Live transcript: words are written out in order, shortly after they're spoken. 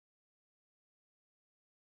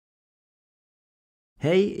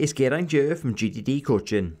Hey, it's Geraint here from GDD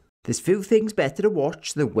Coaching. There's few things better to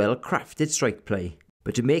watch than well-crafted strike play.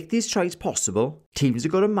 But to make these tries possible, teams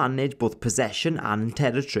have got to manage both possession and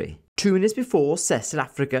territory. 2 minutes before Cecil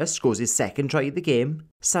Afrika scores his second try of the game,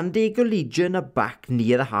 San Diego Legion are back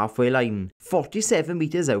near the halfway line, 47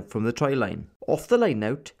 metres out from the try line. Off the line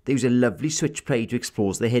out, they use a lovely switch play to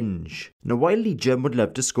expose the hinge. Now while Legion would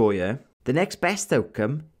love to score here, the next best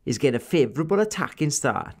outcome is getting a favourable attacking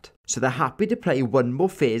start. So they're happy to play one more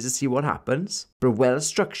phase to see what happens, but a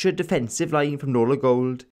well-structured defensive line from NOLA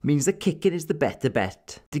Gold means that kicking is the better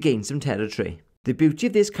bet to gain some territory. The beauty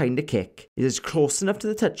of this kind of kick is it's close enough to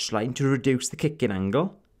the touchline to reduce the kicking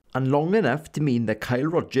angle, and long enough to mean that Kyle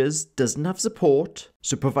Rogers doesn't have support,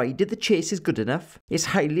 so provided the chase is good enough, it's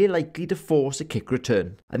highly likely to force a kick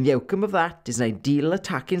return, and the outcome of that is an ideal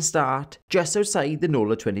attacking start just outside the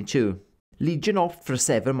NOLA 22. Legion opt for a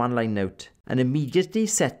 7-man line out, and immediately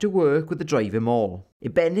set to work with the driving maul. A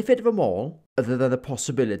benefit of a maul, other than the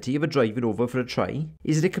possibility of a driving over for a try,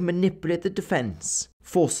 is that it can manipulate the defence,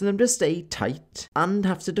 forcing them to stay tight and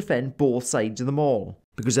have to defend both sides of the maul,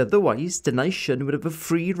 because otherwise Denison would have a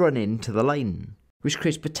free run in to the line, which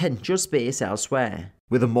creates potential space elsewhere.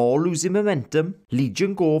 With the maul losing momentum,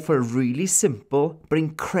 Legion go for a really simple but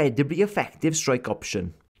incredibly effective strike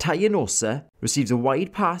option. Tyanosa receives a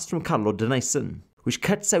wide pass from Carlo Denison, which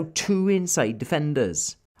cuts out 2 inside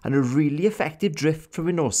defenders, and a really effective drift from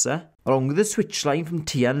Inosa, along with a switch line from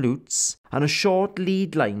Tian Lutz, and a short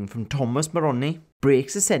lead line from Thomas Moroni,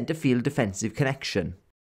 breaks the centre field defensive connection.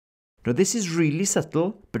 Now this is really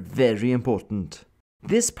subtle, but very important.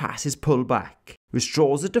 This pass is pulled back, which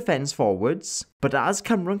draws the defence forwards, but as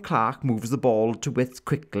Cameron Clark moves the ball to width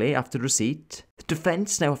quickly after receipt, the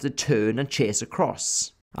defence now have to turn and chase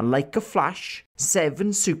across. And like a flash,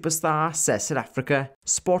 7 superstar Cecil Afrika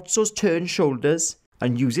spots those turned shoulders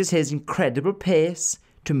and uses his incredible pace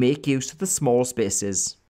to make use of the small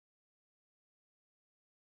spaces.